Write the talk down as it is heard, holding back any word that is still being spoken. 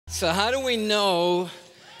So how do we know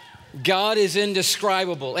God is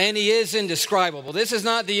indescribable? And He is indescribable. This is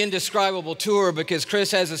not the Indescribable tour because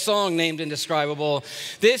Chris has a song named Indescribable.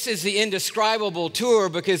 This is the Indescribable tour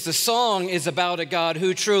because the song is about a God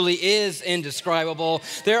who truly is indescribable.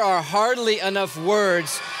 There are hardly enough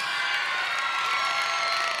words.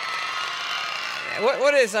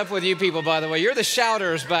 What is up with you people, by the way? You're the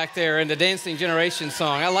shouters back there in the Dancing Generation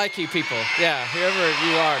song. I like you people. Yeah, whoever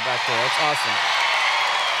you are back there. That's awesome.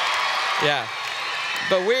 Yeah.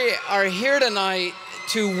 But we are here tonight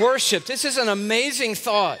to worship. This is an amazing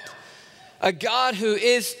thought. A God who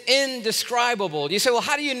is indescribable. You say, well,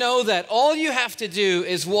 how do you know that? All you have to do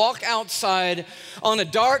is walk outside on a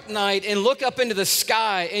dark night and look up into the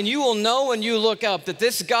sky, and you will know when you look up that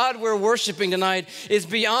this God we're worshiping tonight is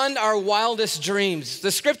beyond our wildest dreams. The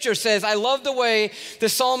scripture says, I love the way the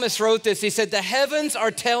psalmist wrote this. He said, the heavens are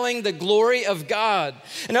telling the glory of God.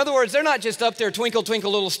 In other words, they're not just up there, twinkle,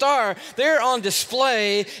 twinkle, little star. They're on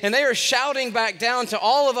display, and they are shouting back down to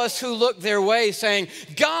all of us who look their way, saying,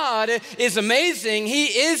 God is amazing. He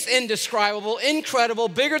is indescribable, incredible,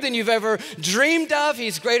 bigger than you've ever dreamed of.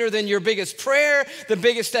 He's greater than your biggest prayer, the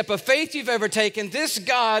biggest step of faith you've ever taken. This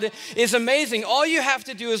God is amazing. All you have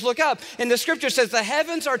to do is look up. And the scripture says the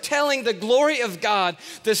heavens are telling the glory of God.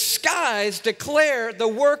 The skies declare the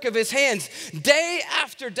work of His hands. Day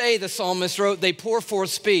after day, the psalmist wrote, they pour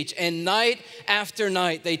forth speech. And night after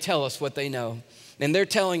night, they tell us what they know. And they're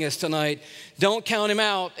telling us tonight, don't count Him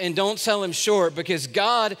out and don't sell Him short because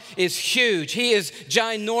God is huge. He is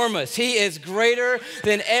ginormous. He is greater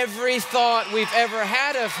than every thought we've ever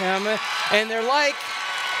had of Him. And they're like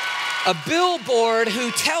a billboard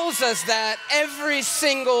who tells us that every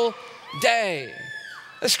single day.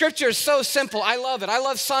 The scripture is so simple. I love it. I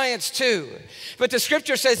love science too. But the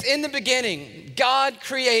scripture says, in the beginning, God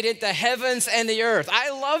created the heavens and the earth.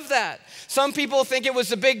 I love that. Some people think it was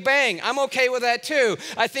the Big Bang. I'm okay with that too.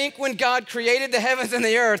 I think when God created the heavens and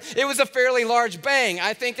the earth, it was a fairly large bang.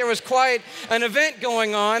 I think there was quite an event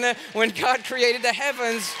going on when God created the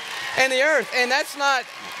heavens and the earth. And that's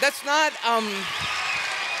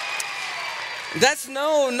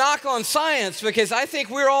no knock on science because I think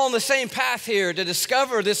we're all on the same path here to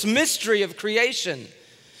discover this mystery of creation.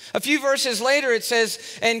 A few verses later it says,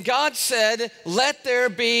 and God said, let there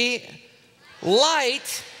be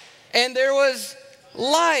light, and there was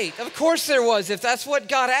light. Of course there was. If that's what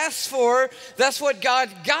God asked for, that's what God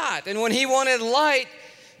got. And when He wanted light,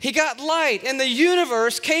 He got light, and the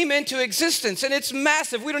universe came into existence, and it's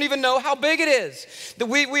massive. We don't even know how big it is.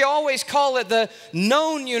 We always call it the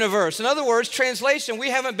known universe. In other words, translation, we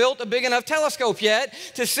haven't built a big enough telescope yet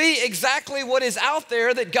to see exactly what is out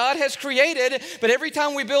there that God has created, but every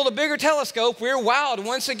time we build a bigger telescope, we're wowed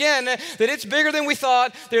once again that it's bigger than we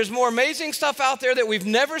thought. There's more amazing stuff out there that we've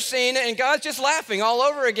never seen, and God's just laughing all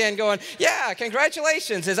over again, going, yeah,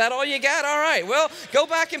 congratulations. Is that all you got? All right, well, go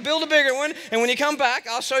back and build a bigger one, and when you come back,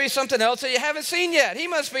 I'll show you something else that you haven't seen yet. He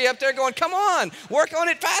must be up there going, come on, work on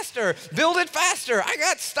it faster, build it faster. I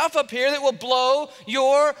got stuff up here that will blow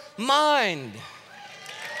your mind.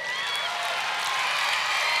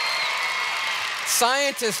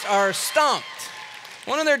 Scientists are stumped.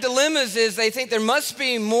 One of their dilemmas is they think there must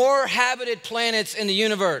be more habited planets in the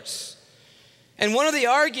universe. And one of the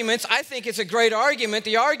arguments, I think it's a great argument,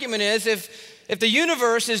 the argument is if the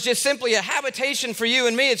universe is just simply a habitation for you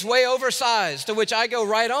and me, it's way oversized, to which I go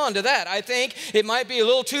right on to that. I think it might be a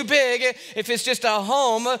little too big if it's just a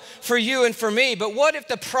home for you and for me. But what if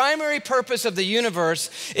the primary purpose of the universe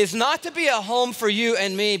is not to be a home for you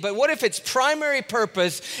and me, but what if its primary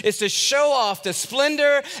purpose is to show off the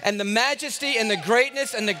splendor and the majesty and the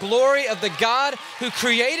greatness and the glory of the God who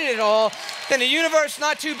created it all? Then the universe is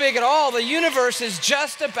not too big at all. The universe is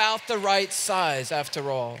just about the right size after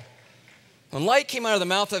all. When light came out of the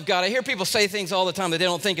mouth of God, I hear people say things all the time that they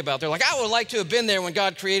don't think about. They're like, I would like to have been there when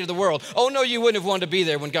God created the world. Oh, no, you wouldn't have wanted to be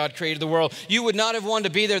there when God created the world. You would not have wanted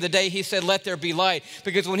to be there the day He said, let there be light.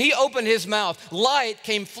 Because when He opened His mouth, light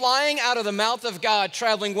came flying out of the mouth of God,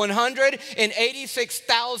 traveling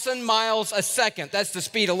 186,000 miles a second. That's the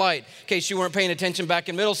speed of light, in case you weren't paying attention back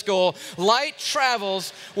in middle school. Light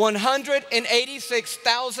travels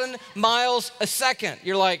 186,000 miles a second.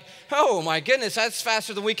 You're like, oh my goodness, that's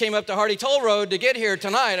faster than we came up to Hardy Toll Road to get here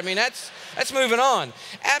tonight. I mean, that's moving on.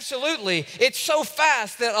 Absolutely. It's so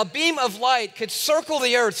fast that a beam of light could circle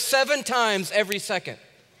the earth 7 times every second.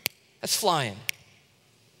 That's flying.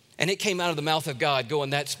 And it came out of the mouth of God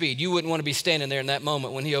going that speed. You wouldn't want to be standing there in that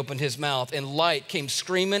moment when He opened His mouth and light came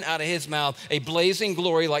screaming out of His mouth, a blazing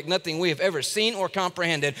glory like nothing we have ever seen or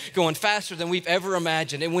comprehended, going faster than we've ever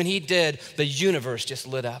imagined. And when He did, the universe just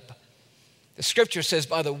lit up. The scripture says,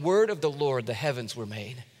 by the word of the Lord, the heavens were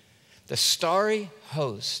made. the starry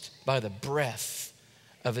host by the breath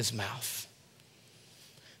of his mouth.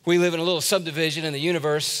 We live in a little subdivision in the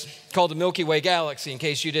universe called the Milky Way galaxy. In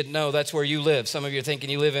case you didn't know, that's where you live. Some of you are thinking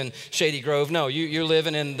you live in Shady Grove. No, you're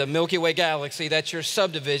living in the Milky Way galaxy. That's your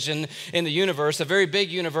subdivision in the universe, a very big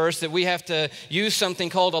universe that we have to use something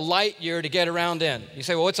called a light year to get around in. You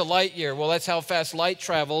say, well, what's a light year? Well, that's how fast light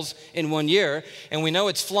travels in 1 year. And we know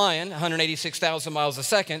it's flying 186,000 miles a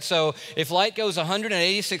second. So if light goes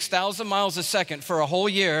 186,000 miles a second for a whole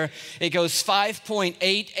year, it goes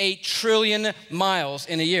 5.88 trillion miles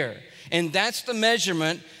in a year. And that's the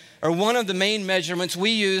measurement, or one of the main measurements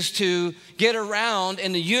we use to get around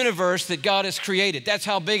in the universe that God has created. That's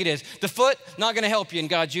how big it is. The foot, not going to help you in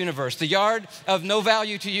God's universe. The yard, of no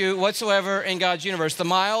value to you whatsoever in God's universe. The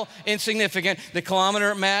mile, insignificant. The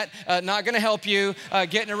kilometer, Matt, not going to help you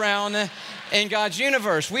getting around in God's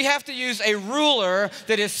universe. We have to use a ruler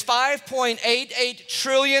that is 5.88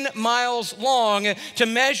 trillion miles long to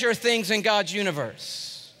measure things in God's universe.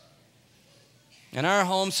 And our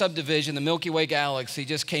home subdivision, the Milky Way galaxy,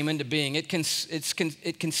 just came into being. It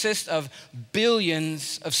consists of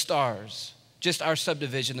billions of stars. Just our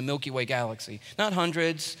subdivision, the Milky Way galaxy. Not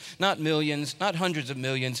hundreds, not millions, not hundreds of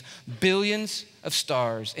millions, billions of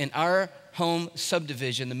stars in our home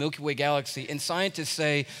subdivision, the Milky Way galaxy. And scientists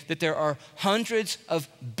say that there are hundreds of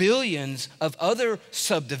billions of other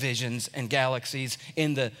subdivisions and galaxies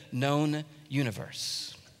in the known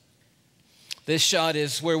universe. This shot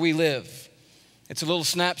is where we live. It's a little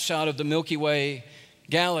snapshot of the Milky Way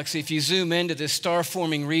galaxy. If you zoom into this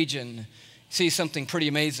star-forming region, you see something pretty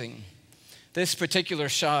amazing. This particular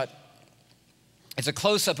shot is a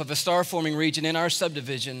close-up of a star-forming region in our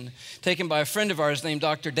subdivision taken by a friend of ours named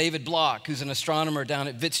Dr. David Block, who's an astronomer down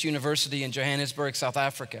at Wits University in Johannesburg, South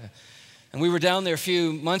Africa. And we were down there a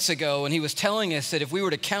few months ago, and he was telling us that if we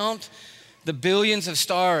were to count the billions of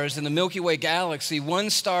stars in the Milky Way galaxy, 1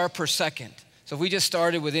 star per second. So if we just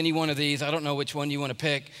started with any one of these, I don't know which one you want to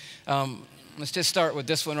pick. Let's just start with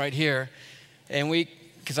this one right here. And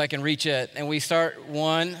because I can reach it. And we start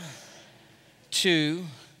 1, 2,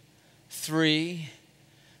 3,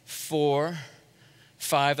 4,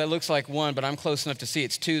 5. That looks like 1, but I'm close enough to see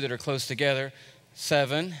it's 2 that are close together.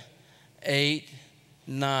 7, 8,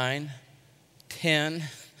 9, 10,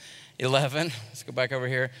 11. Let's go back over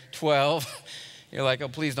here. 12. You're like, oh,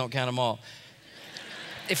 please don't count them all.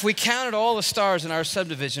 If we counted all the stars in our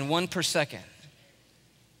subdivision, 1 per second,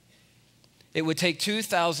 it would take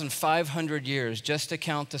 2,500 years just to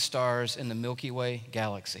count the stars in the Milky Way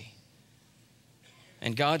galaxy.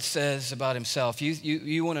 And God says about himself,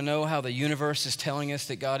 you want to know how the universe is telling us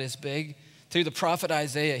that God is big? Through the prophet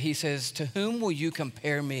Isaiah, he says, to whom will you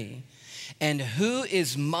compare me? And who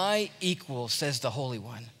is my equal, says the Holy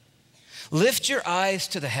One. Lift your eyes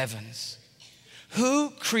to the heavens.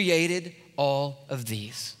 Who created all of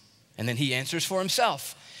these? And then he answers for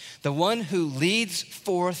himself. The one who leads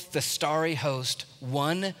forth the starry host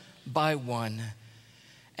one by one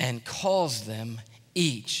and calls them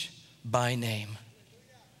each by name.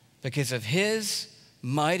 Because of his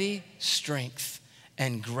mighty strength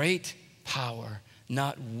and great power,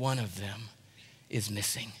 not one of them is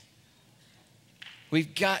missing.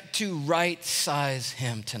 We've got to right size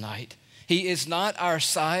him tonight. He is not our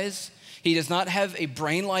size. He does not have a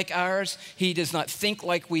brain like ours. He does not think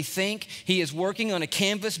like we think. He is working on a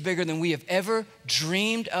canvas bigger than we have ever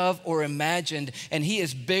dreamed of or imagined. And he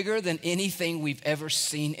is bigger than anything we've ever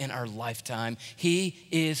seen in our lifetime. He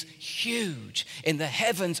is huge. And the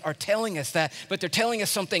heavens are telling us that, but they're telling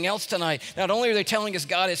us something else tonight. Not only are they telling us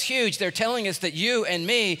God is huge, they're telling us that you and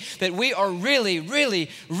me, that we are really, really,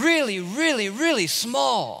 really, really, really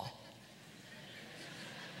small.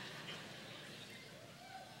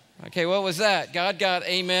 Okay, what was that? God got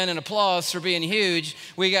amen and applause for being huge.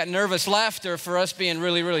 We got nervous laughter for us being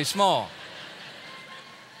really, really small.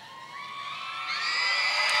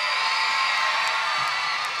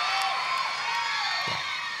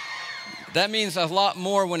 That means a lot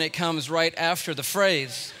more when it comes right after the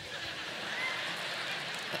phrase.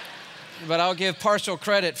 But I'll give partial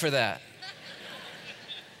credit for that.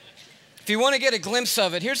 If you want to get a glimpse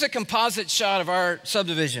of it, here's a composite shot of our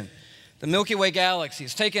subdivision. The Milky Way galaxy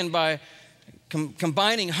is taken by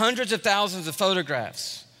combining hundreds of thousands of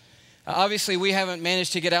photographs. Obviously, we haven't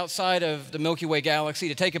managed to get outside of the Milky Way galaxy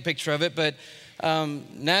to take a picture of it, but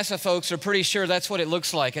NASA folks are pretty sure that's what it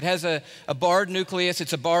looks like. It has a barred nucleus.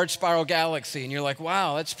 It's a barred spiral galaxy. And you're like,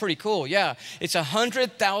 wow, that's pretty cool. Yeah, it's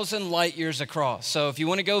 100,000 light years across. So if you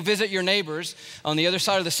want to go visit your neighbors on the other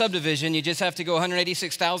side of the subdivision, you just have to go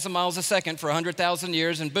 186,000 miles a second for 100,000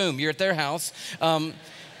 years, and boom, you're at their house.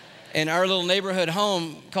 in our little neighborhood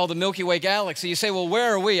home called the Milky Way Galaxy. You say, well,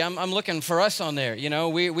 where are we? I'm looking for us on there. You know,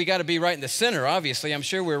 we got to be right in the center, obviously. I'm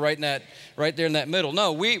sure we're right there in that middle.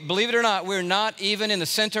 No, believe it or not, we're not even in the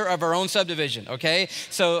center of our own subdivision, okay?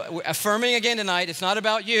 So affirming again tonight, it's not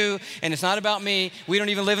about you and it's not about me. We don't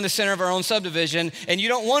even live in the center of our own subdivision, and you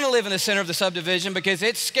don't want to live in the center of the subdivision because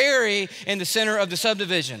it's scary in the center of the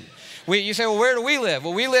subdivision. You say, well, where do we live?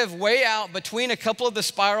 Well, we live way out between a couple of the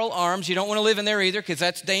spiral arms. You don't want to live in there either because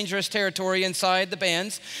that's dangerous territory inside the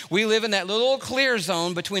bands. We live in that little clear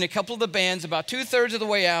zone between a couple of the bands, about 2/3 of the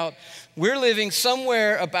way out. We're living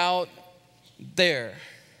somewhere about there.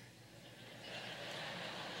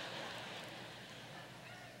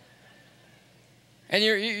 And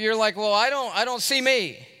you're like, well, I don't see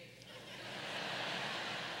me.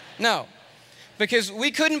 No. Because we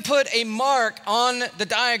couldn't put a mark on the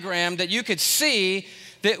diagram that you could see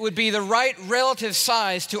that would be the right relative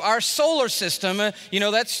size to our solar system. You know,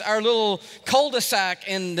 that's our little cul-de-sac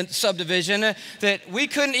in the subdivision, that we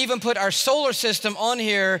couldn't even put our solar system on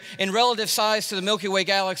here in relative size to the Milky Way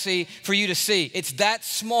galaxy for you to see. It's that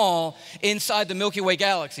small inside the Milky Way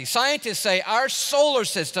galaxy. Scientists say our solar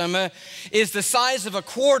system is the size of a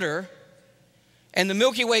quarter, and the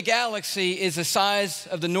Milky Way galaxy is the size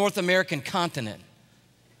of the North American continent.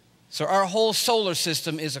 So our whole solar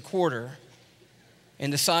system is a quarter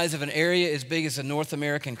in the size of an area as big as the North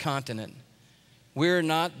American continent. We're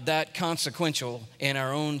not that consequential in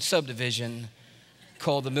our own subdivision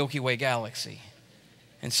called the Milky Way galaxy.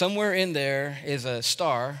 And somewhere in there is a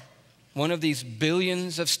star, one of these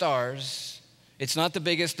billions of stars. It's not the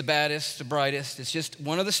biggest, the baddest, the brightest. It's just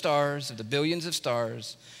one of the stars of the billions of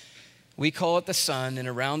stars. We call it the sun, and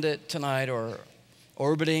around it tonight are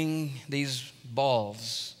orbiting these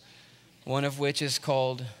balls, one of which is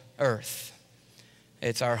called Earth.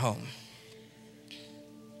 It's our home.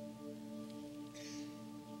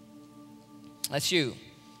 That's you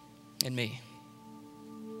and me.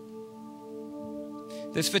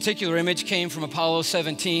 This particular image came from Apollo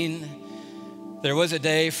 17. There was a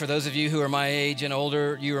day, for those of you who are my age and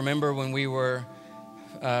older, you remember when we were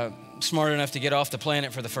smart enough to get off the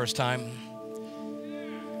planet for the first time.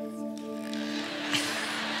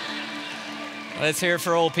 Let's hear it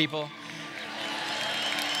for old people.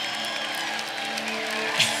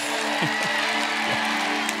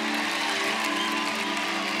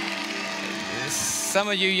 Some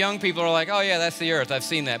of you young people are like, oh yeah, that's the Earth, I've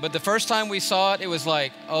seen that. But the first time we saw it, it was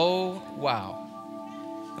like, oh wow.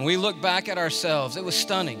 And we look back at ourselves, it was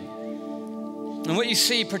stunning. And what you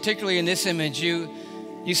see, particularly in this image, you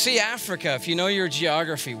see Africa, if you know your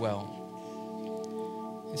geography well.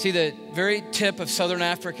 You see the very tip of southern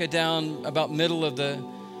Africa down about middle of the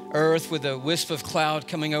earth with a wisp of cloud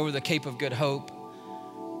coming over the Cape of Good Hope.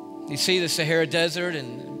 You see the Sahara Desert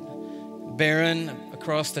and barren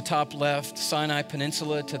across the top left, Sinai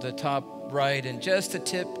Peninsula to the top right, and just the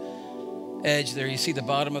tip edge there, you see the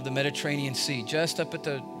bottom of the Mediterranean Sea, just up at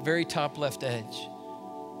the very top left edge.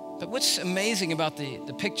 But what's amazing about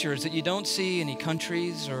the picture is that you don't see any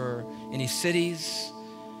countries or any cities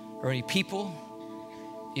or any people.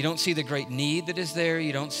 You don't see the great need that is there.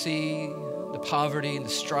 You don't see the poverty and the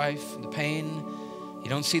strife and the pain. You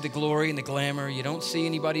don't see the glory and the glamour. You don't see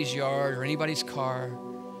anybody's yard or anybody's car.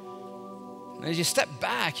 And as you step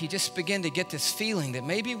back, you just begin to get this feeling that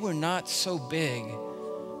maybe we're not so big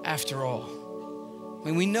after all. I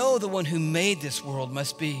mean, we know the one who made this world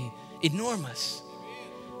must be enormous.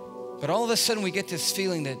 But all of a sudden we get this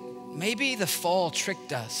feeling that maybe the fall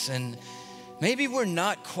tricked us and maybe we're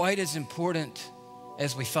not quite as important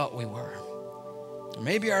as we thought we were. Or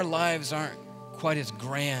maybe our lives aren't quite as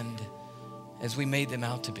grand as we made them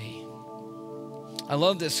out to be. I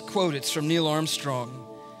love this quote. It's from Neil Armstrong,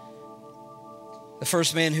 the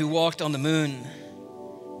first man who walked on the moon.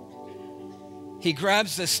 He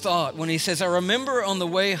grabs this thought when he says, I remember on the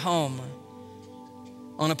way home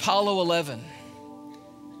on Apollo 11,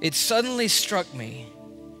 it suddenly struck me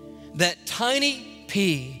that tiny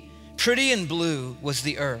pea, pretty and blue, was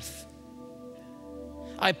the earth.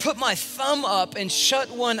 I put my thumb up and shut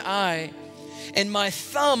one eye, and my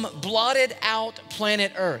thumb blotted out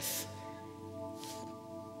planet Earth.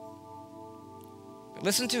 But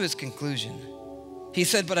listen to his conclusion. He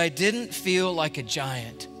said, but I didn't feel like a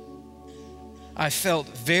giant. I felt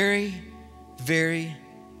very, very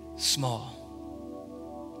small.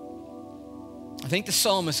 I think the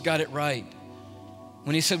psalmist got it right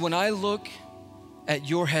when he said, when I look at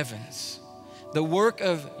your heavens, the work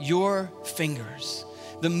of your fingers,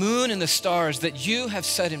 the moon and the stars that you have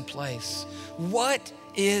set in place, what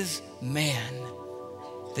is man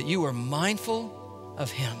that you are mindful of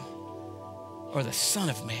him, or the Son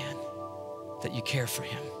of Man that you care for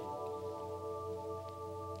him?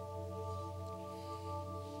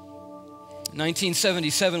 In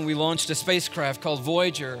 1977, we launched a spacecraft called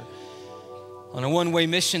Voyager on a one-way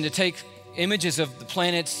mission to take images of the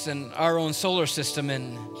planets and our own solar system.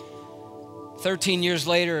 And 13 years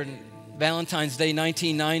later, Valentine's Day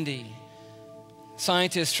 1990,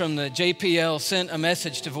 scientists from the JPL sent a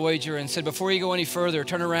message to Voyager and said, before you go any further,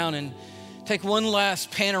 turn around and take one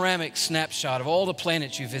last panoramic snapshot of all the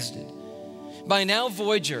planets you visited. By now,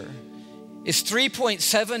 Voyager is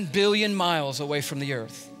 3.7 billion miles away from the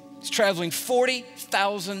Earth. It's traveling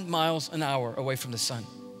 40,000 miles an hour away from the sun.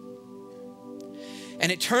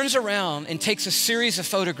 And it turns around and takes a series of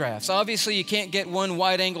photographs. Obviously, you can't get one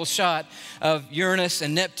wide-angle shot of Uranus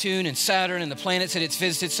and Neptune and Saturn and the planets that it's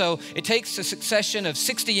visited, so it takes a succession of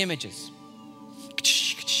 60 images.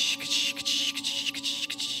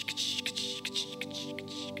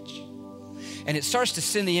 And it starts to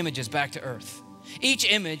send the images back to Earth. Each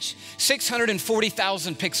image,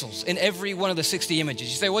 640,000 pixels in every one of the 60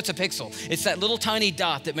 images. You say, what's a pixel? It's that little tiny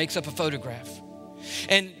dot that makes up a photograph.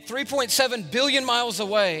 And 3.7 billion miles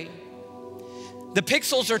away, the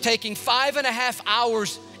pixels are taking 5.5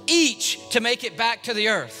 hours each to make it back to the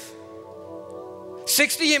Earth.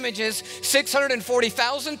 60 images,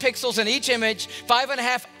 640,000 pixels in each image,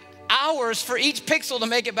 5.5 hours for each pixel to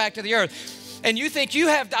make it back to the Earth. And you think you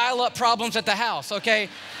have dial-up problems at the house, okay?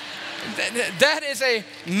 That is a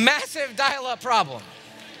massive dial-up problem.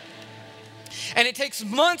 And it takes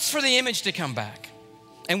months for the image to come back.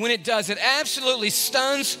 And when it does, it absolutely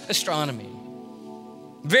stuns astronomy.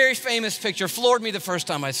 Very famous picture, floored me the first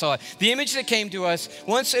time I saw it. The image that came to us,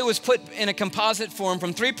 once it was put in a composite form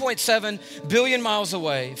from 3.7 billion miles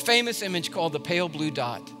away, famous image called the pale blue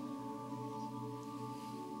dot.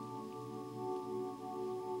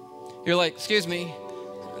 You're like, excuse me,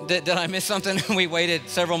 did I miss something? We waited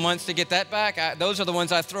several months to get that back. Those are the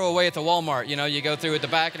ones I throw away at the Walmart. You know, you go through at the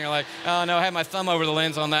back and you're like, oh no, I had my thumb over the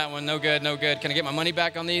lens on that one. No good, no good. Can I get my money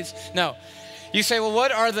back on these? No. You say, well,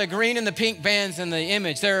 what are the green and the pink bands in the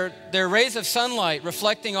image? They're rays of sunlight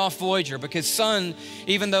reflecting off Voyager, because sun,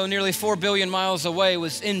 even though nearly 4 billion miles away,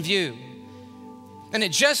 was in view. And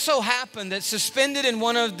it just so happened that suspended in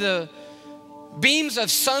one of the beams of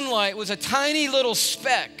sunlight was a tiny little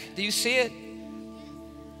speck. Do you see it?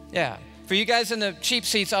 Yeah. For you guys in the cheap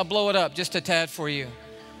seats, I'll blow it up just a tad for you.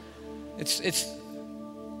 It's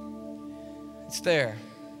there.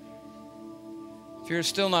 If you're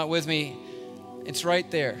still not with me, it's right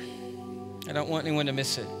there. I don't want anyone to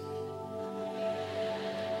miss it.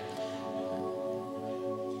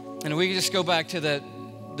 And we can just go back to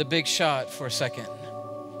the big shot for a second.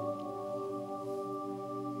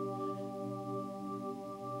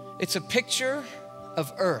 It's a picture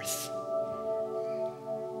of Earth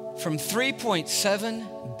from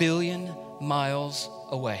 3.7 billion miles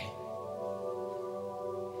away.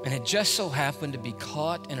 And it just so happened to be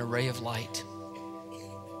caught in a ray of light.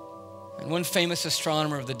 And one famous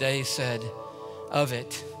astronomer of the day said of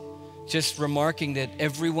it, just remarking that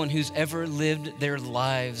everyone who's ever lived their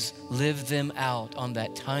lives lived them out on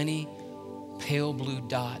that tiny pale blue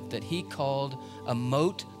dot that he called a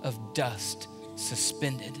mote of dust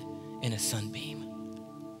suspended in a sunbeam.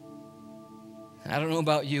 And I don't know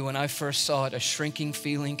about you, when I first saw it, a shrinking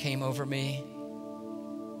feeling came over me.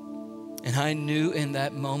 And I knew in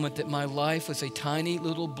that moment that my life was a tiny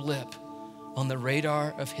little blip on the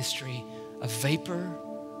radar of history, a vapor,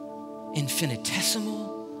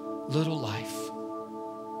 infinitesimal little life.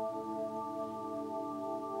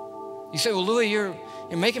 You say, well, Louis, you're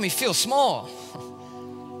making me feel small.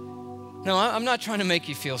 No, I'm not trying to make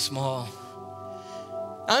you feel small.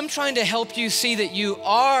 I'm trying to help you see that you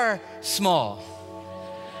are small.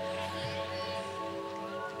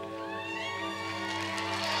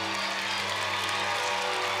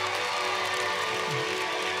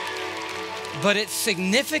 But it's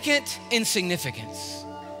significant in significance.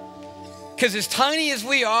 Because as tiny as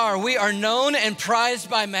we are known and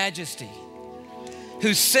prized by Majesty,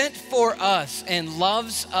 who sent for us and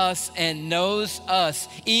loves us and knows us,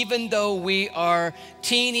 even though we are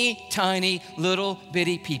teeny tiny little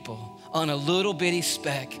bitty people on a little bitty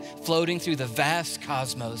speck floating through the vast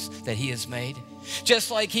cosmos that he has made. Just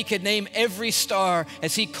like he could name every star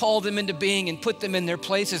as he called them into being and put them in their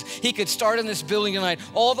places. He could start in this building tonight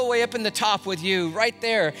all the way up in the top with you right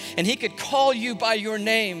there. And he could call you by your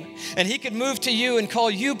name. And he could move to you and call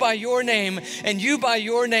you by your name and you by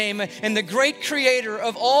your name. And the great creator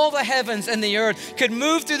of all the heavens and the earth could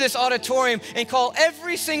move through this auditorium and call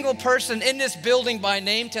every single person in this building by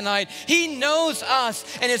name tonight. He knows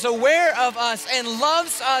us and is aware of us and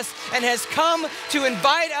loves us and has come to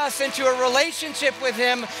invite us into a relationship with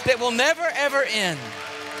him that will never, ever end.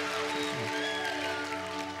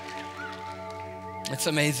 It's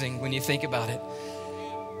amazing when you think about it.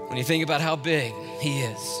 When you think about how big he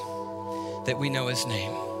is, that we know his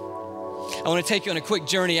name. I want to take you on a quick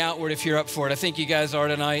journey outward if you're up for it. I think you guys are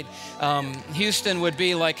tonight. Houston would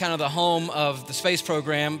be like kind of the home of the space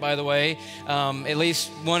program, by the way, at least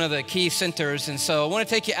one of the key centers. And so I want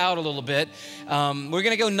to take you out a little bit. We're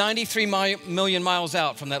going to go 93 million miles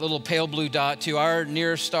out from that little pale blue dot to our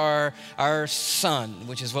nearest star, our sun,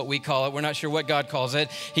 which is what we call it. We're not sure what God calls it.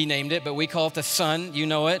 He named it, but we call it the sun. You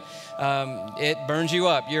know it. It burns you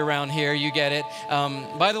up. You're around here. You get it.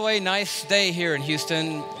 By the way, nice day here in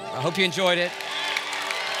Houston. I hope you enjoyed it.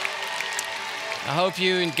 I hope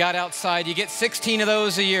you got outside. You get 16 of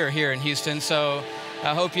those a year here in Houston, so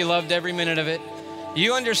I hope you loved every minute of it.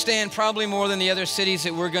 You understand probably more than the other cities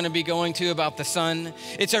that we're going to be going to about the sun.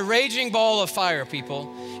 It's a raging ball of fire,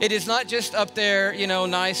 people. It is not just up there,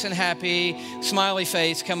 nice and happy, smiley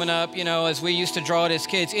face coming up, as we used to draw it as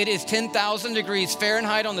kids. It is 10,000 degrees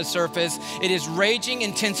Fahrenheit on the surface. It is raging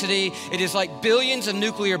intensity. It is like billions of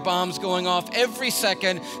nuclear bombs going off every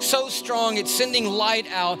second. So strong, it's sending light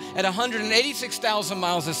out at 186,000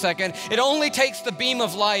 miles a second. It only takes the beam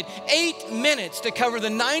of light 8 minutes to cover the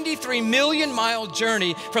 93 million mile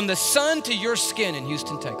journey from the sun to your skin in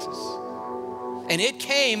Houston, Texas. And it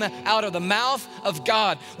came out of the mouth of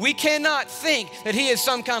God. We cannot think that he is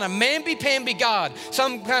some kind of mamby-pamby God,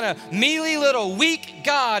 some kind of mealy little weak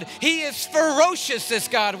God. He is ferocious, this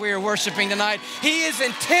God we are worshiping tonight. He is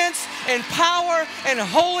intense in power and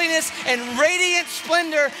holiness and radiant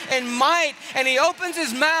splendor and might. And he opens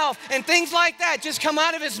his mouth and things like that just come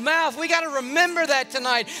out of his mouth. We got to remember that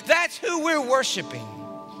tonight. That's who we're worshiping.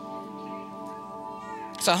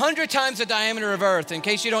 It's 100 times the diameter of Earth. In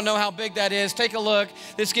case you don't know how big that is, take a look.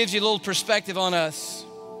 This gives you a little perspective on us.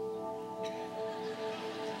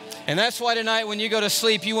 And that's why tonight when you go to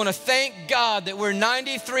sleep, you want to thank God that we're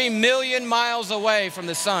 93 million miles away from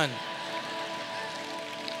the sun.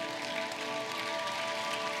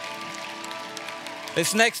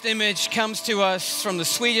 This next image comes to us from the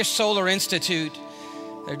Swedish Solar Institute.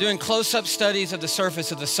 They're doing close-up studies of the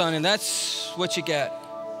surface of the sun, and that's what you get.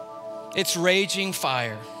 It's raging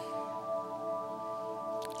fire.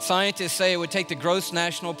 Scientists say it would take the gross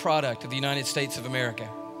national product of the United States of America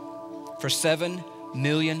for 7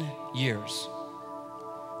 million years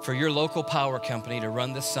for your local power company to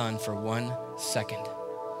run the sun for 1 second.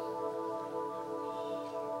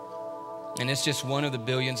 And it's just one of the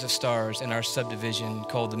billions of stars in our subdivision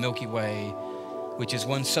called the Milky Way, which is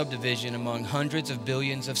one subdivision among hundreds of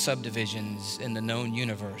billions of subdivisions in the known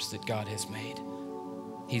universe that God has made.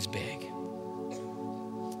 He's big.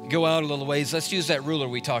 Go out a little ways. Let's use that ruler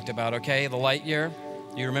we talked about, okay? The light year.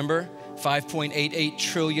 You remember? 5.88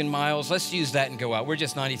 trillion miles. Let's use that and go out. We're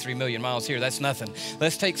just 93 million miles here. That's nothing.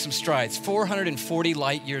 Let's take some strides. 440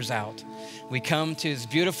 light years out, we come to this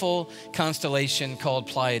beautiful constellation called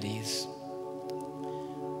Pleiades.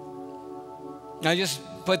 I just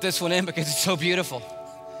put this one in because it's so beautiful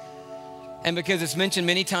and because it's mentioned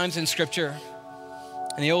many times in Scripture.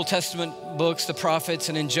 In the Old Testament books, the prophets,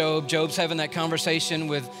 and in Job, Job's having that conversation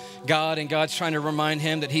with God, and God's trying to remind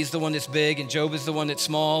him that he's the one that's big and Job is the one that's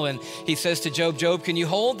small. And he says to Job, Job, can you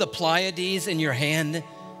hold the Pleiades in your hand?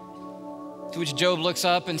 To which Job looks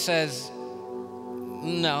up and says,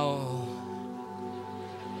 no.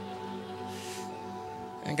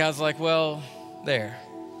 And God's like, well, there.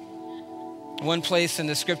 One place in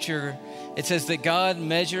the Scripture, it says that God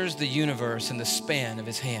measures the universe in the span of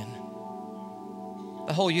his hand.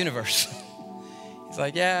 The whole universe. He's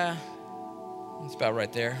like, yeah, it's about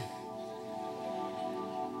right there.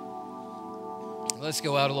 Let's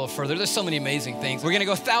go out a little further. There's so many amazing things. We're going to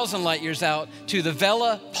go 1,000 light years out to the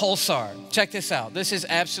Vela pulsar. Check this out. This is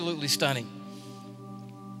absolutely stunning.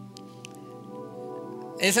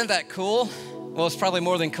 Isn't that cool? Well, it's probably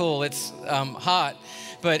more than cool. It's hot,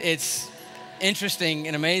 but it's interesting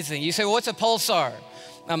and amazing. You say, well, what's a pulsar?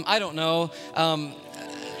 I don't know.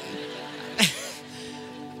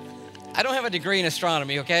 I don't have a degree in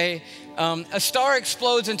astronomy, okay? A star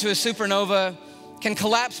explodes into a supernova, can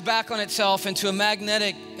collapse back on itself into a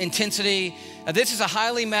magnetic intensity. This is a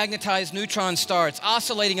highly magnetized neutron star. It's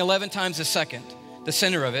oscillating 11 times a second, the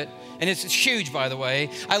center of it. And it's huge, by the way.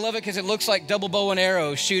 I love it because it looks like double bow and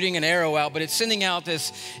arrow shooting an arrow out, but it's sending out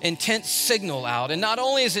this intense signal out. And not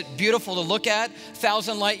only is it beautiful to look at,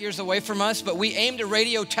 1,000 light years away from us, but we aimed a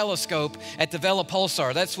radio telescope at the Vela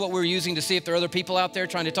pulsar. That's what we're using to see if there are other people out there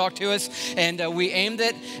trying to talk to us. And we aimed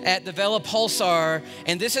it at the Vela pulsar.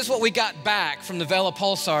 And this is what we got back from the Vela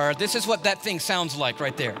pulsar. This is what that thing sounds like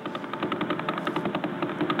right there.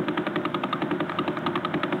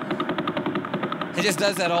 It just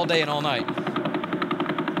does that all day and all night.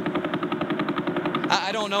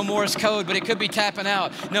 I don't know Morse code, but it could be tapping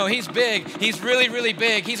out. No, he's big. He's really, really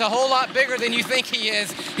big. He's a whole lot bigger than you think he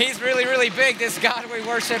is. He's really, really big. This God we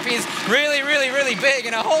worship, he's really, really, really big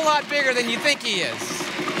and a whole lot bigger than you think he is.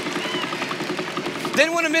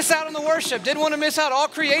 Didn't want to miss out on the worship. Didn't want to miss out. All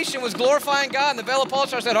creation was glorifying God. And the veil of Paul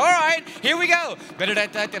said, all right, here we go.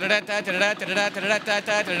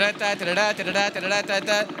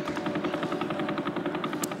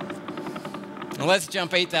 Now let's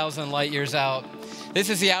jump 8,000 light years out. This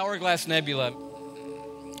is the Hourglass Nebula.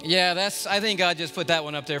 Yeah, I think God just put that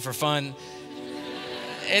one up there for fun.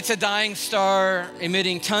 It's a dying star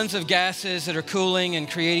emitting tons of gases that are cooling and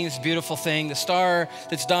creating this beautiful thing. The star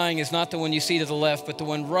that's dying is not the one you see to the left, but the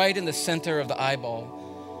one right in the center of the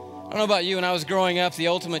eyeball. I don't know about you, when I was growing up, the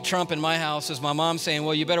ultimate trump in my house was my mom saying,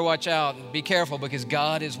 well, you better watch out and be careful because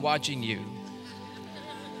God is watching you.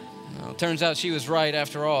 Well, it turns out she was right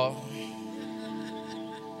after all.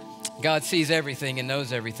 God sees everything and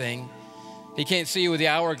knows everything. He can't see you with the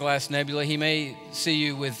Hourglass Nebula. He may see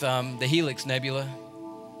you with the Helix Nebula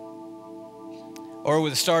or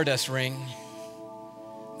with a stardust ring.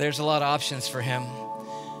 There's a lot of options for him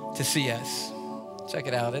to see us. Check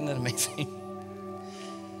it out. Isn't that amazing?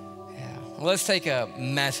 Yeah. Well, let's take a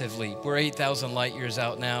massive leap. We're 8,000 light years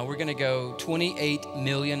out now. We're going to go 28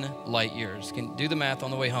 million light years. You can do the math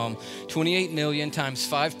on the way home. 28 million times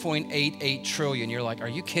 5.88 trillion. You're like, are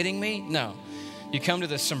you kidding me? No. You come to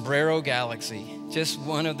the Sombrero Galaxy, just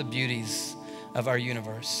one of the beauties of our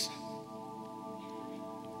universe.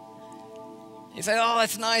 You say, oh,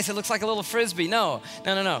 that's nice. It looks like a little Frisbee. No.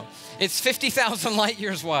 It's 50,000 light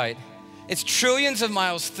years wide. It's trillions of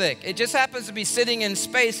miles thick. It just happens to be sitting in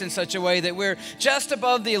space in such a way that we're just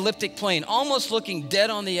above the elliptic plane, almost looking dead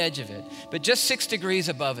on the edge of it, but just 6 degrees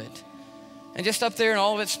above it. And just up there in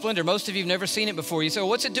all of its splendor. Most of you have never seen it before. You say, well,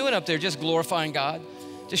 what's it doing up there? Just glorifying God,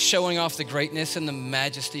 just showing off the greatness and the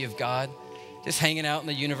majesty of God, just hanging out in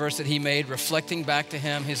the universe that he made, reflecting back to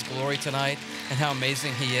him his glory tonight and how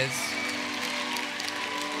amazing he is.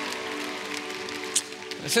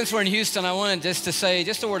 Since we're in Houston, I wanted just to say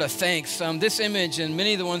just a word of thanks. This image and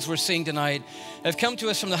many of the ones we're seeing tonight have come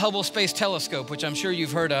to us from the Hubble Space Telescope, which I'm sure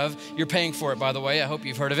you've heard of. You're paying for it, by the way. I hope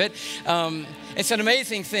you've heard of it. It's an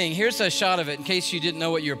amazing thing. Here's a shot of it in case you didn't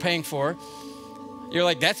know what you were paying for. You're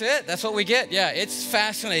like, that's it? That's what we get? Yeah, it's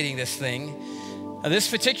fascinating, this thing. This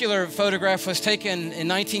particular photograph was taken in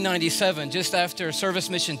 1997, just after Service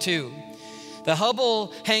Mission 2. The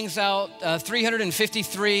Hubble hangs out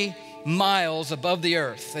 353 miles above the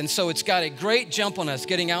earth. And so it's got a great jump on us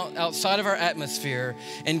getting outside of our atmosphere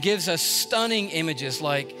and gives us stunning images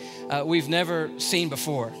like we've never seen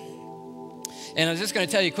before. And I was just going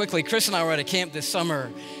to tell you quickly, Chris and I were at a camp this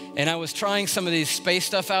summer and I was trying some of these space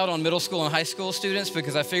stuff out on middle school and high school students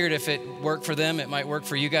because I figured if it worked for them, it might work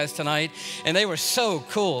for you guys tonight. And they were so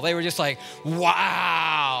cool. They were just like,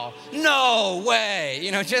 wow, no way.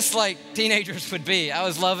 You know, just like teenagers would be. I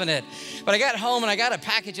was loving it. But I got home and I got a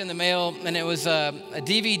package in the mail and it was a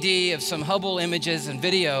DVD of some Hubble images and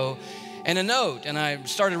video and a note. And I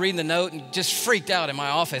started reading the note and just freaked out in my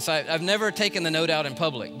office. I've never taken the note out in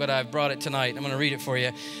public, but I've brought it tonight. I'm going to read it for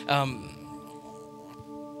you.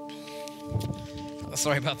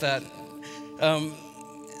 Sorry about that.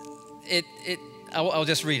 I'll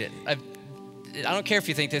just read it. I don't care if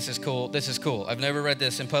you think this is cool. This is cool. I've never read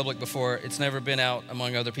this in public before. It's never been out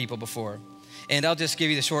among other people before. And I'll just give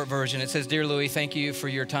you the short version. It says, Dear Louis, thank you for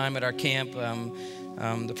your time at our camp.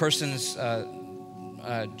 The person's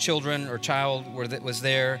children or child was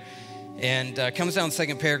there. And comes down the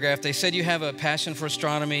second paragraph. They said you have a passion for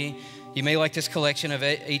astronomy. You may like this collection of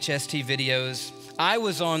HST videos. I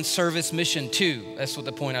was on Service Mission 2. That's what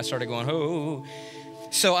the point I started going, oh.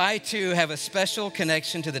 So I too have a special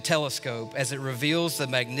connection to the telescope as it reveals the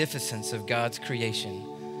magnificence of God's creation.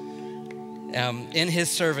 In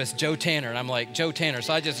his service, Joe Tanner, and I'm like, Joe Tanner.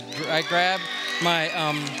 So I grab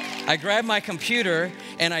my computer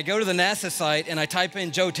and I go to the NASA site and I type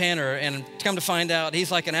in Joe Tanner and come to find out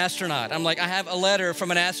he's like an astronaut. I'm like, I have a letter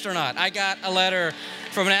from an astronaut. I got a letter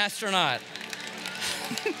from an astronaut.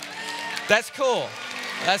 That's cool.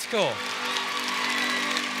 That's cool.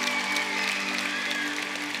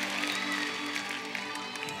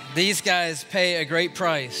 These guys pay a great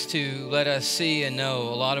price to let us see and know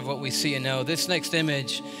a lot of what we see and know. This next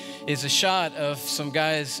image is a shot of some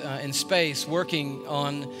guys in space working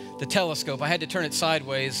on the telescope. I had to turn it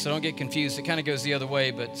sideways, so don't get confused. It kind of goes the other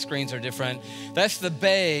way, but screens are different. That's the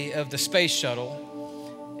bay of the space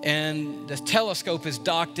shuttle, and the telescope is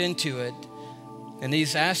docked into it. And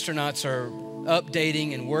these astronauts are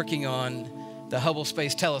updating and working on the Hubble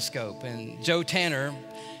Space Telescope. And Joe Tanner,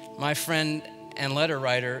 my friend and letter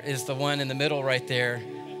writer is the one in the middle right there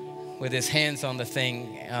with his hands on the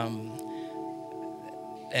thing.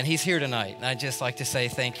 And he's here tonight. And I'd just like to say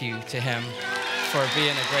thank you to him for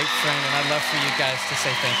being a great friend. And I'd love for you guys to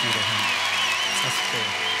say thank you to him. That's cool.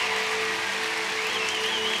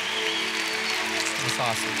 That's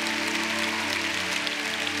awesome.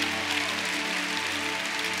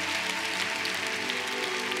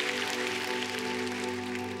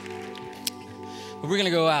 We're going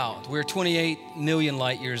to go out. We're 28 million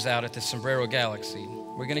light years out at the Sombrero Galaxy.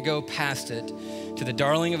 We're going to go past it to the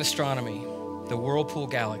darling of astronomy, the Whirlpool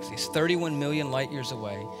Galaxy. It's 31 million light years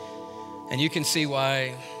away. And you can see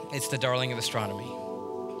why it's the darling of astronomy.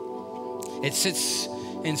 It sits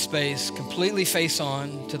in space, completely face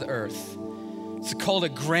on to the Earth. It's called a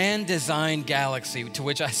grand design galaxy, to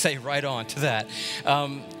which I say right on to that.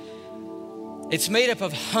 It's made up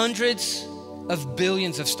of hundreds of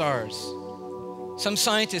billions of stars. Some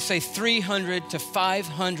scientists say 300 to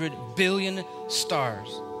 500 billion stars.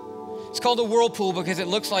 It's called a whirlpool because it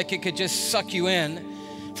looks like it could just suck you in.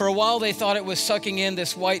 For a while, they thought it was sucking in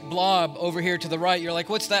this white blob over here to the right. You're like,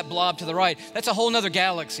 what's that blob to the right? That's a whole nother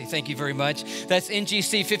galaxy, thank you very much. That's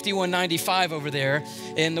NGC 5195 over there.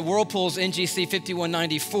 And the whirlpool's NGC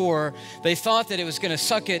 5194. They thought that it was going to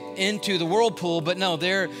suck it into the whirlpool, but no,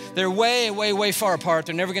 they're way, way, way far apart.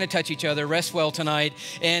 They're never going to touch each other. Rest well tonight.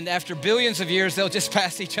 And after billions of years, they'll just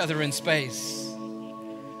pass each other in space.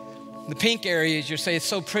 The pink areas, you say it's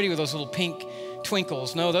so pretty with those little pink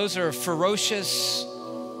twinkles. No, those are ferocious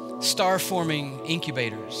star-forming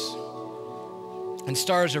incubators. And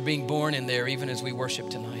stars are being born in there even as we worship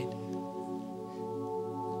tonight.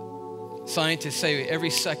 Scientists say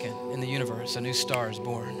every second in the universe, a new star is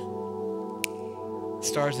born.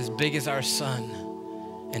 Stars as big as our sun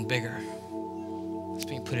and bigger. It's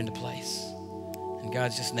being put into place. And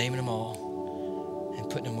God's just naming them all and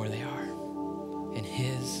putting them where they are in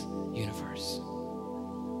His universe.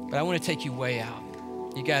 But I want to take you way out.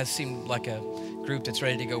 You guys seem like a group that's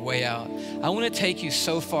ready to go way out. I want to take you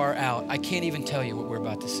so far out, I can't even tell you what we're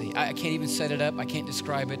about to see. I can't even set it up. I can't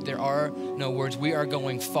describe it. There are no words. We are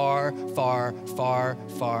going far, far, far,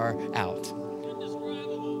 far out.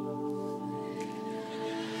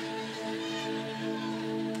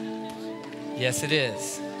 Yes, it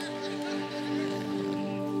is.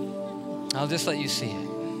 I'll just let you see it.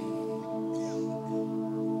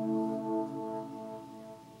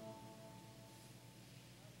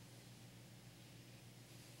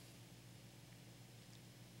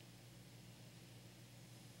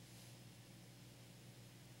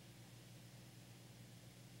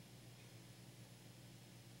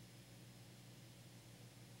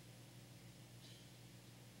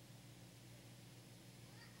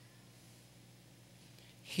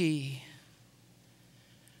 He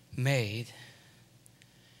made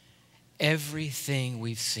everything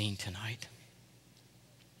we've seen tonight.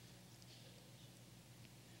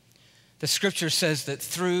 The scripture says that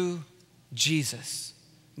through Jesus,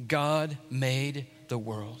 God made the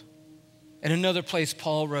world. In another place,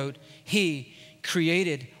 Paul wrote, He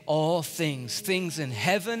created all things, things in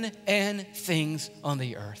heaven and things on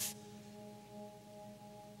the earth.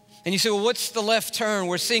 And you say, well, what's the left turn?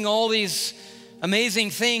 We're seeing all these amazing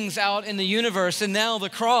things out in the universe, and now the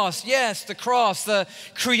cross. Yes, the cross, the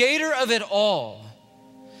creator of it all,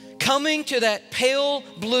 coming to that pale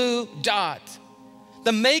blue dot,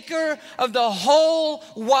 the maker of the whole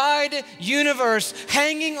wide universe,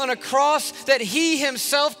 hanging on a cross that He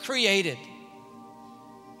Himself created.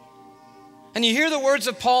 And you hear the words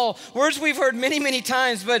of Paul, words we've heard many, many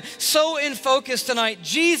times, but so in focus tonight.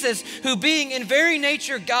 Jesus, who being in very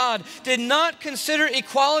nature God, did not consider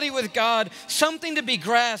equality with God something to be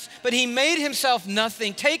grasped, but He made Himself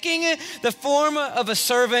nothing, taking the form of a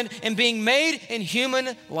servant and being made in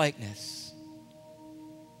human likeness.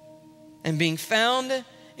 And being found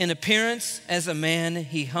in appearance as a man,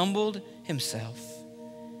 He humbled Himself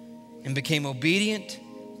and became obedient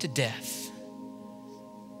to death.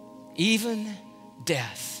 Even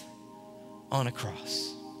death on a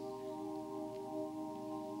cross.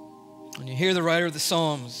 When you hear the writer of the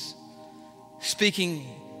Psalms speaking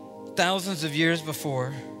thousands of years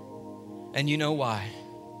before, and you know why.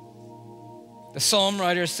 The Psalm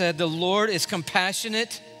writer said, the Lord is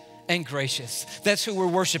compassionate and gracious. That's who we're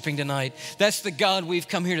worshiping tonight. That's the God we've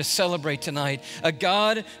come here to celebrate tonight. A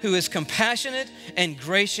God who is compassionate and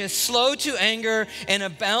gracious, slow to anger, and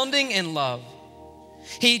abounding in love.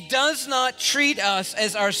 He does not treat us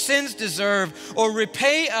as our sins deserve or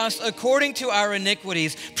repay us according to our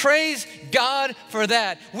iniquities. Praise God for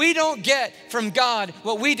that. We don't get from God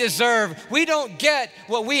what we deserve. We don't get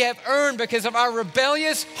what we have earned because of our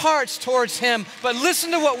rebellious hearts towards Him. But listen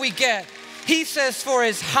to what we get. He says, for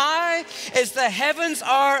as high as the heavens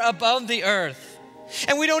are above the earth.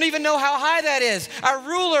 And we don't even know how high that is. Our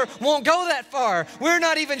ruler won't go that far. We're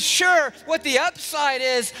not even sure what the upside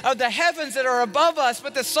is of the heavens that are above us.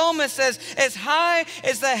 But the psalmist says, as high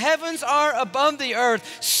as the heavens are above the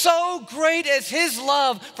earth, so great is his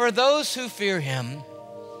love for those who fear him.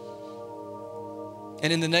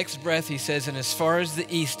 And in the next breath, he says, and as far as the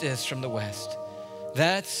east is from the west,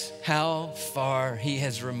 that's how far he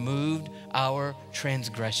has removed our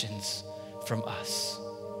transgressions from us.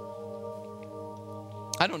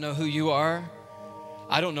 I don't know who you are.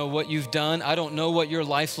 I don't know what you've done. I don't know what your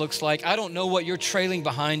life looks like. I don't know what you're trailing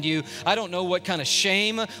behind you. I don't know what kind of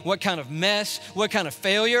shame, what kind of mess, what kind of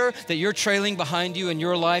failure that you're trailing behind you in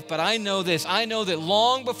your life. But I know this. I know that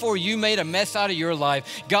long before you made a mess out of your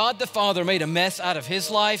life, God the Father made a mess out of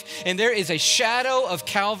his life. And there is a shadow of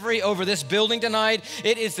Calvary over this building tonight.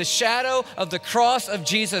 It is the shadow of the cross of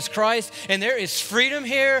Jesus Christ. And there is freedom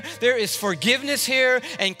here. There is forgiveness here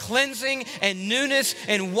and cleansing and newness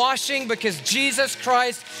and washing because Jesus Christ,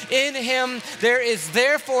 in him, there is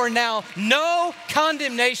therefore now no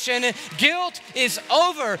condemnation. Guilt is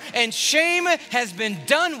over and shame has been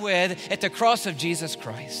done with at the cross of Jesus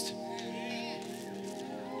Christ.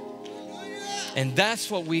 And that's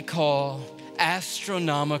what we call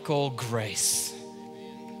astronomical grace.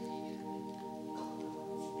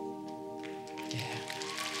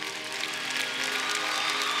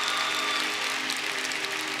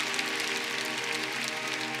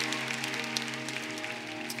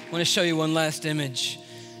 I want to show you one last image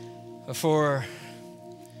before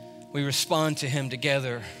we respond to him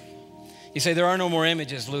together. You say, there are no more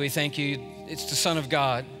images, Louis, thank you. It's the Son of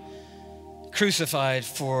God, crucified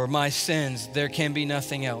for my sins. There can be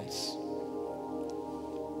nothing else.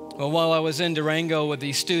 Well, while I was in Durango with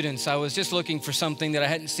these students, I was just looking for something that I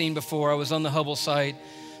hadn't seen before. I was on the Hubble site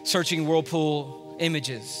searching whirlpool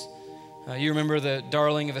images. You remember the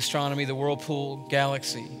darling of astronomy, the whirlpool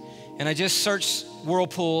galaxy. And I just searched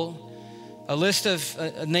whirlpool. A list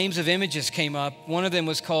of names of images came up. One of them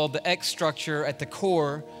was called the X structure at the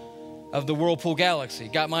core of the whirlpool galaxy.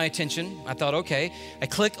 Got my attention. I thought, okay. I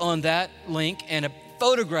click on that link and a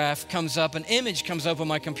photograph comes up, an image comes up on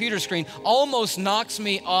my computer screen, almost knocks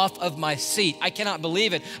me off of my seat. I cannot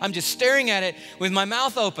believe it. I'm just staring at it with my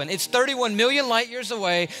mouth open. It's 31 million light years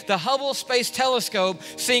away. The Hubble Space Telescope,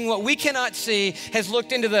 seeing what we cannot see, has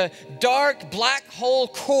looked into the dark black hole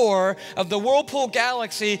core of the whirlpool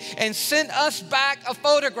galaxy and sent us back a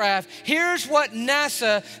photograph. Here's what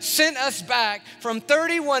NASA sent us back from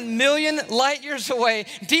 31 million light years away,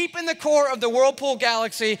 deep in the core of the whirlpool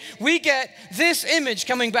galaxy. We get this image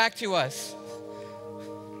coming back to us.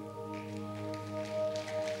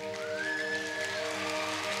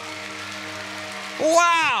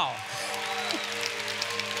 Wow!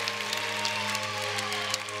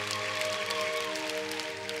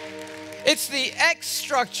 It's the X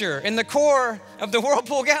structure in the core of the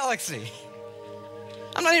whirlpool galaxy.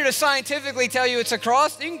 I'm not here to scientifically tell you it's a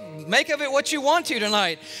cross. You can make of it what you want to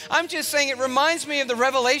tonight. I'm just saying it reminds me of the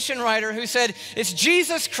Revelation writer who said, it's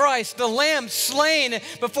Jesus Christ, the Lamb slain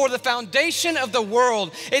before the foundation of the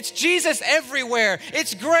world. It's Jesus everywhere.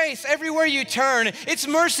 It's grace everywhere you turn. It's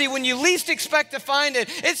mercy when you least expect to find it.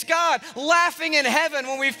 It's God laughing in heaven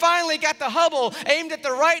when we finally got the Hubble aimed at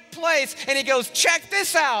the right place and he goes, check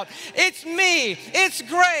this out. It's me. It's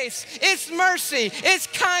grace. It's mercy. It's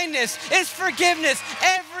kindness. It's forgiveness.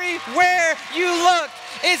 Everywhere you look,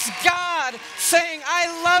 it's God saying,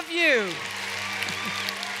 I love you.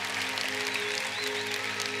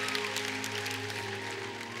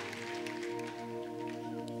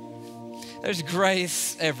 There's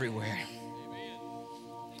grace everywhere.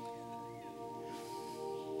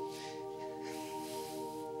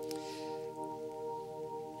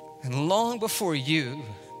 And long before you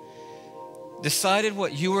decided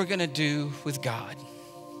what you were going to do with God,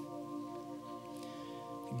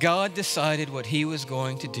 God decided what he was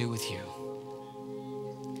going to do with you.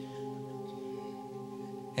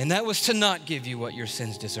 And that was to not give you what your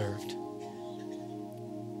sins deserved,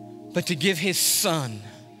 but to give his son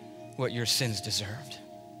what your sins deserved.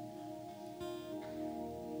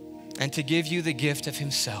 And to give you the gift of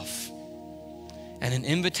himself and an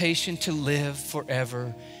invitation to live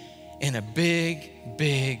forever in a big,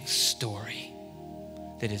 big story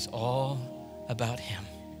that is all about him.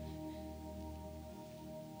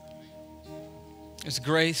 There's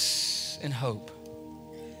grace and hope.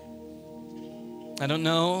 I don't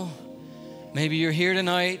know, maybe you're here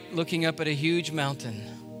tonight looking up at a huge mountain.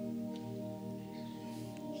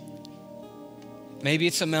 Maybe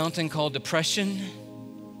it's a mountain called depression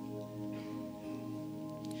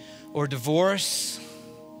or divorce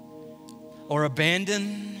or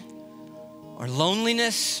abandon or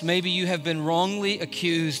loneliness. Maybe you have been wrongly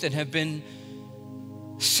accused and have been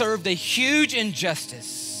served a huge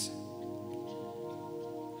injustice.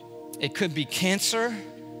 It could be cancer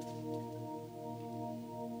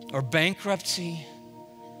or bankruptcy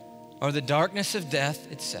or the darkness of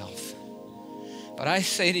death itself. But I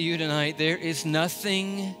say to you tonight, there is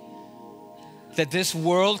nothing that this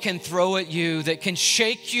world can throw at you that can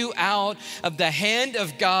shake you out of the hand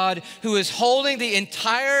of God, who is holding the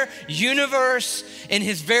entire universe in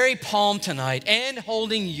his very palm tonight and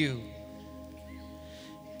holding you.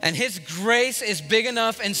 And his grace is big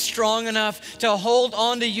enough and strong enough to hold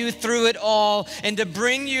on to you through it all and to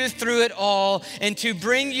bring you through it all and to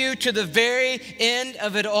bring you to the very end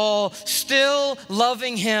of it all, still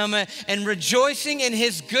loving him and rejoicing in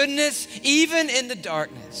his goodness, even in the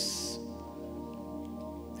darkness.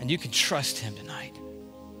 And you can trust him tonight.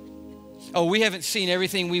 Oh, we haven't seen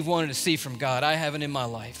everything we've wanted to see from God. I haven't in my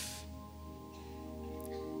life.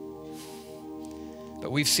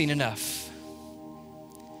 But we've seen enough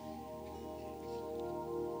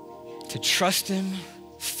to trust him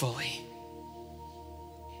fully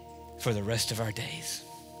for the rest of our days.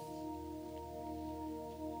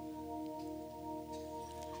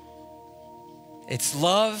 It's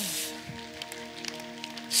love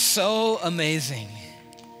so amazing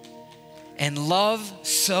and love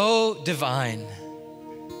so divine.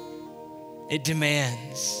 It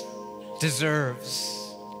demands,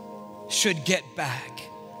 deserves, should get back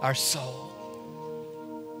our soul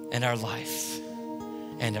and our life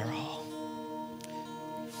and our all.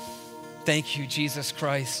 Thank you, Jesus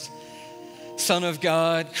Christ, Son of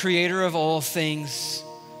God, creator of all things,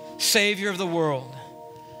 Savior of the world.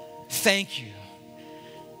 Thank you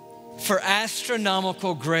for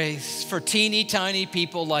astronomical grace for teeny tiny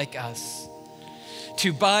people like us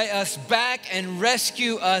to buy us back and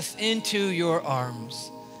rescue us into your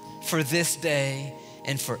arms for this day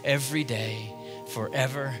and for every day,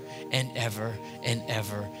 forever and ever and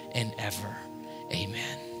ever and ever.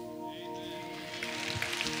 Amen.